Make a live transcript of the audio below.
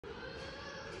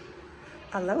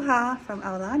Aloha from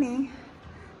Aulani.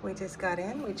 We just got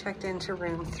in. We checked into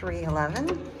room 311.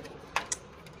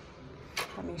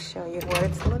 Let me show you what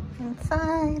it's looking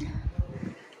inside.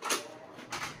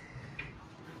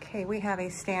 Okay, we have a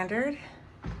standard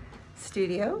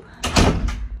studio.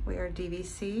 We are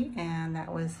DVC, and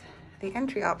that was the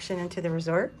entry option into the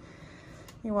resort.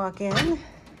 You walk in,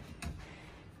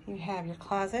 you have your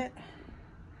closet,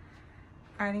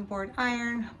 ironing board,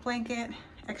 iron, blanket.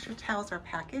 Extra towels are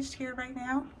packaged here right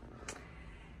now.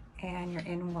 And your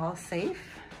in-wall safe.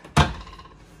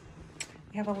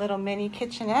 You have a little mini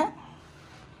kitchenette.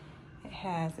 It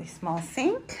has a small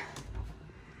sink,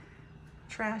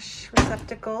 trash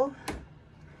receptacle,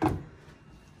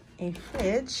 a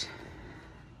fridge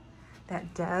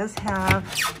that does have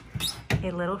a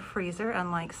little freezer,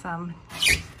 unlike some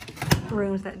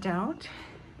rooms that don't.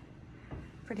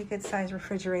 Pretty good size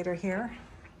refrigerator here.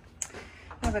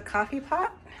 You have a coffee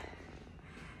pot,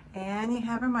 and you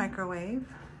have a microwave.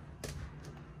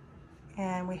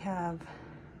 And we have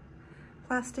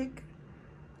plastic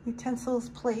utensils,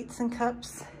 plates and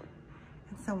cups,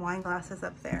 and some wine glasses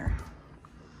up there.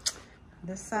 On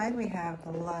this side, we have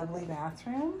the lovely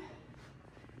bathroom.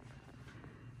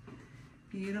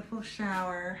 Beautiful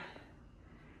shower,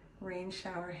 rain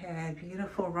shower head,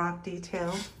 beautiful rock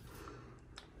detail.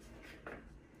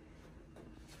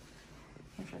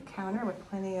 Here's your counter with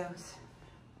plenty of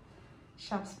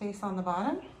shelf space on the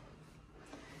bottom.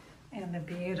 And the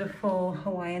beautiful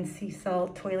Hawaiian sea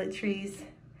salt toiletries.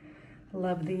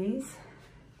 Love these.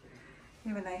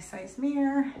 You have a nice sized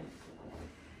mirror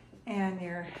and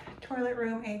your toilet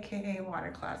room, AKA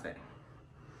water closet.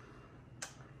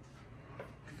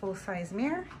 Full size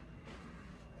mirror.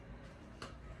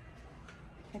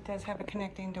 It does have a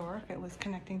connecting door if it was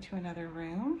connecting to another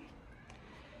room.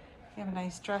 You have a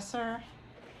nice dresser,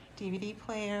 DVD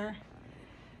player,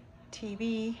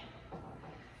 TV,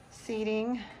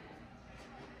 seating,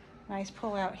 nice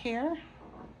pull out here,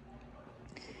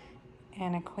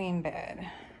 and a queen bed.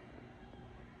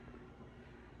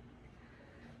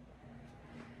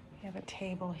 You have a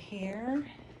table here,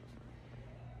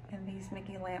 and these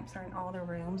Mickey lamps are in all the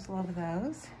rooms. Love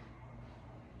those.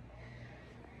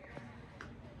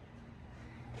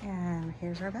 And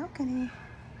here's our balcony.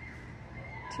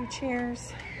 2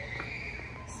 chairs,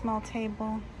 small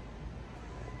table.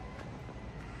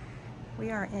 We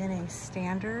are in a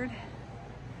standard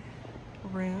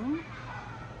room,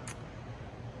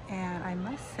 and I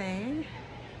must say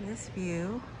this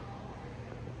view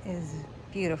is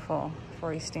beautiful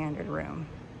for a standard room.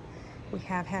 We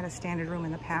have had a standard room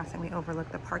in the past, and we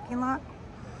overlook the parking lot.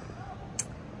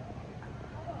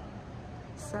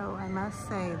 So I must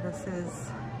say this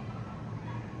is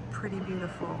pretty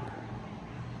beautiful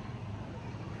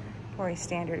for a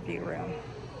standard view room.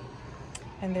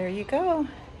 And there you go,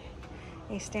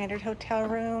 a standard hotel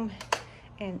room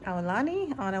in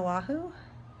Aulani on Oahu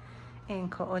in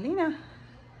Ko'olina,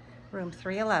 room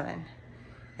 311.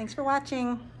 Thanks for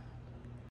watching.